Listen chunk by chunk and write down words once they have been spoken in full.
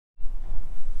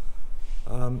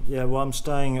Yeah, well, I'm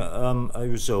staying at a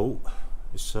resort.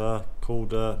 It's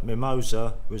called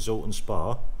Mimosa Resort and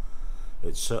Spa.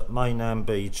 It's at Mainland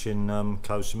Beach in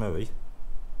Koh Samui,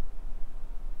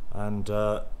 and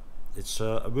it's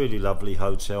a really lovely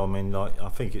hotel. I mean, I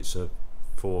think it's a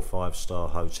 4 or 5 star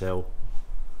hotel.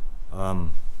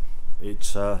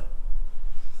 It's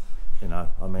you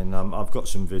know, I mean, I've got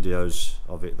some videos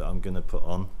of it that I'm going to put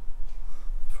on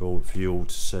for you all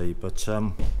to see, but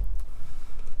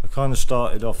I kind of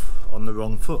started off on the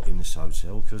wrong foot in this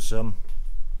hotel, because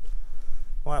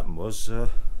what happened was I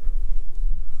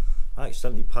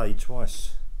accidentally paid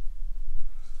twice.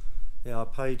 Yeah, I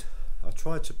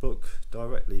tried to book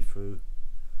directly through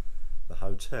the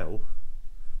hotel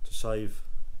to save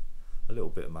a little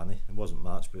bit of money. It wasn't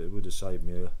much, but it would have saved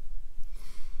me a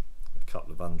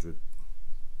couple of $100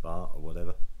 or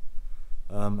whatever.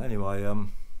 Anyway,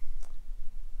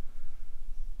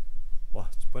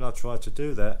 when I tried to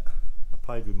do that, I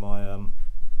paid with my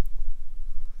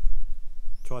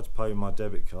tried to pay with my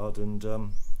debit card and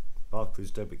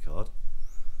Barclays debit card,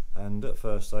 and at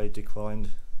first they declined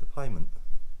the payment.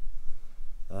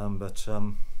 And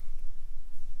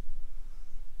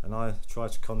I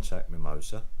tried to contact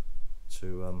Mimosa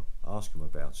to ask them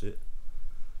about it.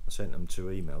 I sent them 2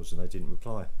 emails and they didn't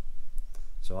reply.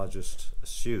 So I just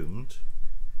assumed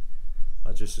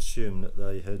that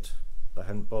they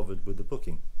hadn't bothered with the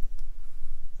booking.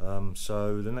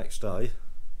 So the next day,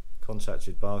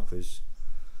 contacted Barclays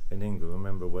in England.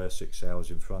 Remember, we're 6 hours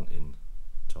in front in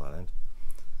Thailand,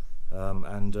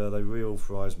 and they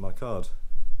reauthorised my card.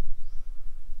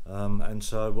 And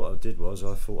so what I did was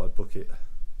I thought I'd book it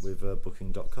with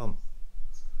Booking.com.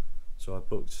 So I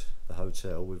booked the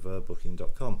hotel with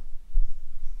Booking.com.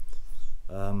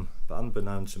 But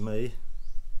unbeknown to me,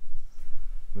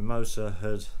 Mimosa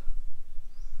had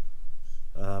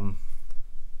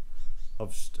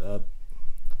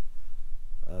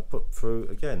put through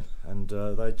again, and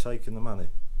they'd taken the money.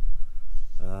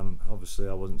 Obviously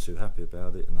I wasn't too happy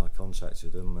about it, and I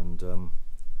contacted them, and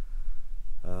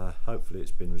hopefully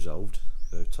it's been resolved.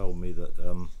 They've told me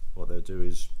that what they'll do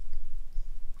is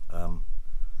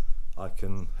I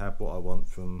can have what I want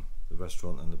from the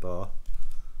restaurant and the bar,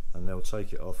 and they'll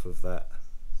take it off of that,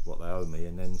 what they owe me,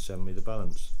 and then send me the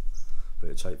balance. But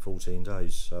it'll take 14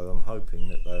 days, so I'm hoping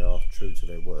that they are true to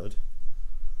their word,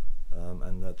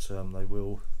 and that they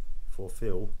will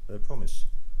fulfill their promise.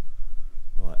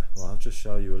 Right, well, I'll just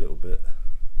show you a little bit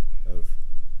of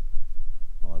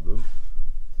my room.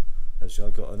 Actually,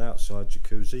 I've got an outside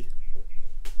jacuzzi,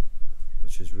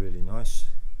 which is really nice.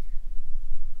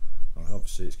 Well,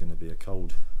 obviously it's going to be a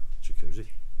cold jacuzzi.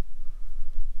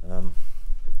 I've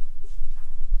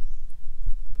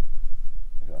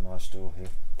got a nice door here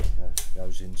that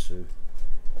goes into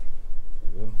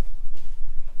the room,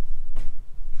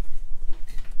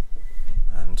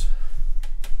 and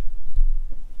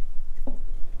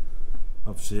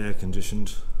obviously air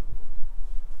conditioned.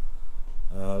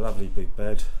 Lovely big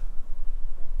bed,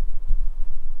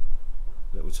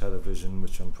 little television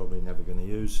which I'm probably never going to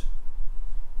use.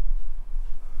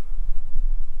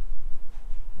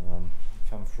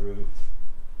 Come through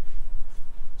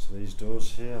to these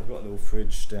doors here. I've got a little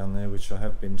fridge down there, which I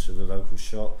have been to the local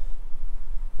shop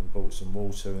and bought some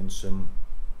water and some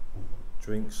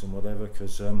drinks and whatever,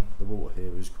 because the water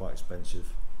here is quite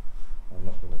expensive. I'm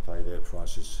not going to pay their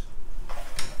prices.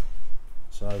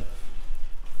 So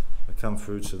I come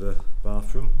through to the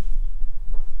bathroom.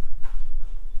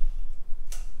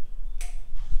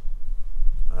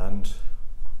 And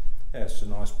yeah, it's a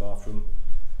nice bathroom.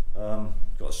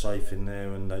 Got a safe in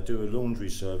there, and they do a laundry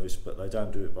service, but they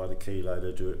don't do it by the kilo,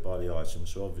 they do it by the item.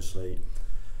 So obviously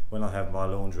when I have my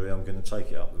laundry, I'm going to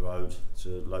take it up the road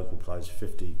to a local place,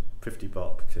 50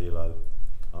 baht per kilo.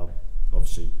 I'll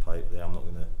obviously pay it there, I'm not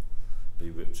going to be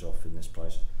ripped off in this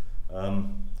place.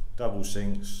 Double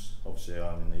sinks, obviously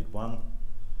I only need one,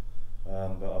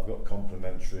 but I've got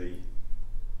complimentary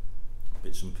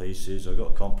bits and pieces. I've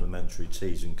got complimentary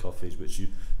teas and coffees, which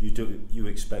you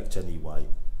expect anyway,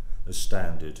 as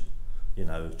standard. You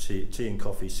know, tea and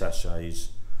coffee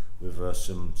sachets with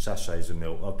some sachets of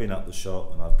milk. I've been up the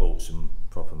shop and I bought some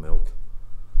proper milk.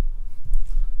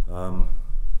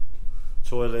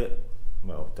 Toilet,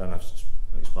 well, don't have to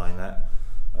explain that.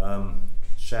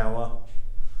 Shower,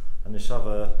 and this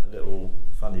other little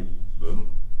funny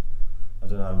room. I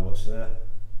don't know what's there.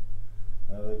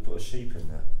 They put a sheep in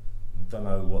there. I don't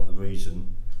know what the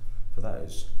reason for that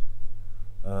is.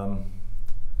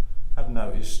 I've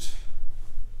noticed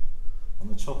on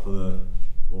the top of the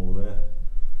wall there,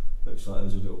 looks like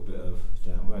there's a little bit of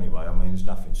damp. Well, anyway, I mean, there's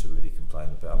nothing to really complain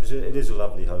about. It is a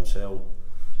lovely hotel.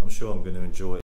 I'm sure I'm going to enjoy it.